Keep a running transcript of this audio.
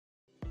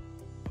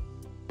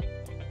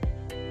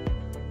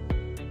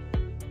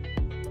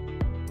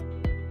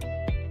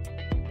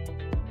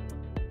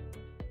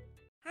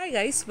Hi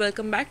guys,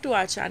 welcome back to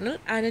our channel,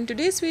 and in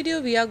today's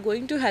video we are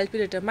going to help you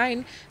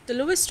determine the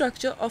Lewis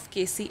structure of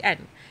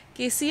KCN.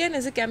 KCN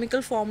is a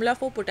chemical formula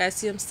for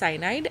potassium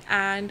cyanide,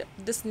 and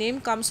this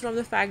name comes from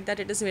the fact that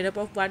it is made up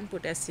of one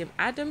potassium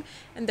atom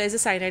and there is a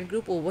cyanide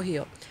group over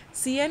here.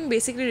 Cn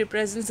basically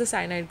represents the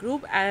cyanide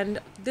group,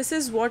 and this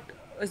is what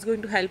is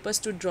going to help us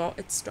to draw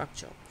its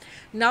structure.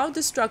 Now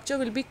the structure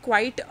will be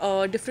quite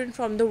different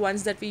from the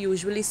ones that we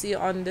usually see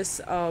on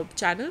this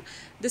channel.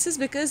 This is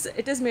because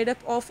it is made up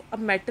of a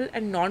metal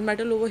and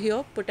non-metal over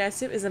here.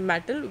 Potassium is a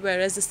metal,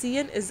 whereas the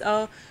Cn is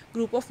a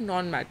group of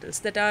non-metals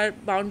that are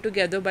bound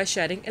together by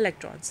sharing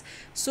electrons.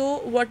 So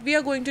what we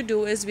are going to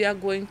do is we are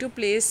going to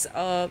place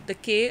the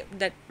K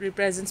that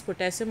represents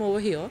potassium over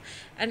here,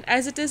 and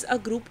as it is a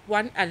group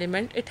 1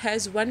 element, it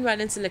has one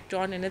valence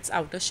electron in its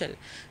outer shell.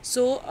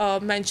 So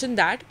mention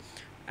that.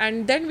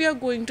 And then we are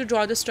going to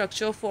draw the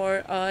structure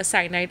for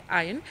cyanide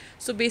iron.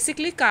 So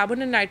basically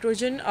carbon and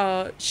nitrogen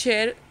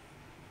share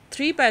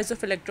 3 pairs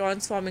of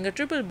electrons forming a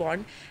triple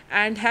bond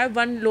and have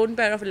one lone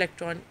pair of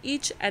electron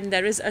each, and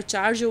there is a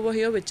charge over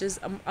here which is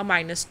a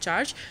minus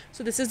charge.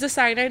 So this is the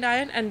cyanide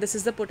ion and this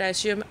is the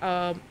potassium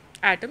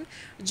atom.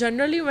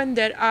 Generally when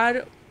there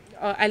are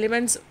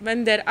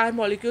when there are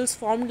molecules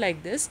formed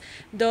like this,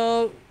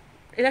 the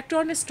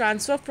electron is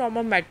transferred from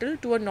a metal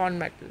to a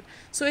non-metal.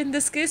 So in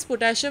this case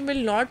potassium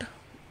will not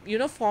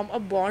form a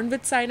bond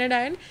with cyanide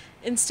ion.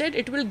 Instead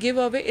it will give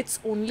away its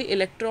only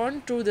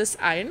electron to this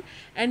ion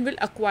and will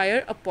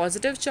acquire a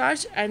positive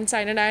charge, and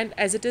cyanide ion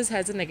as it is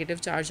has a negative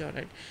charge on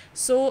it.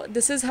 So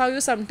this is how you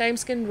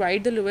sometimes can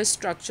write the Lewis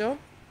structure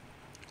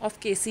of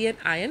KCN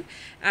ion,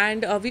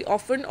 and we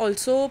often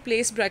also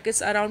place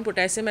brackets around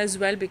potassium as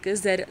well because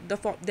there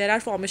are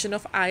formation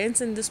of ions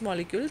in these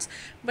molecules.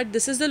 But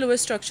this is the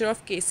Lewis structure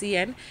of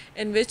KCN,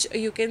 in which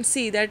you can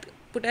see that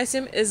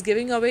potassium is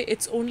giving away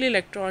its only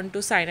electron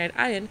to cyanide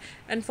ion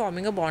and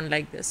forming a bond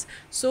like this.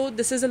 So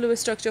this is the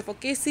Lewis structure for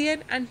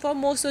KCN, and for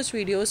more such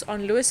videos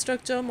on Lewis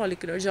structure,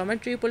 molecular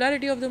geometry,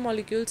 polarity of the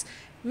molecules,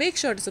 make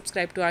sure to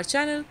subscribe to our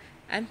channel,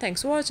 and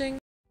thanks for watching.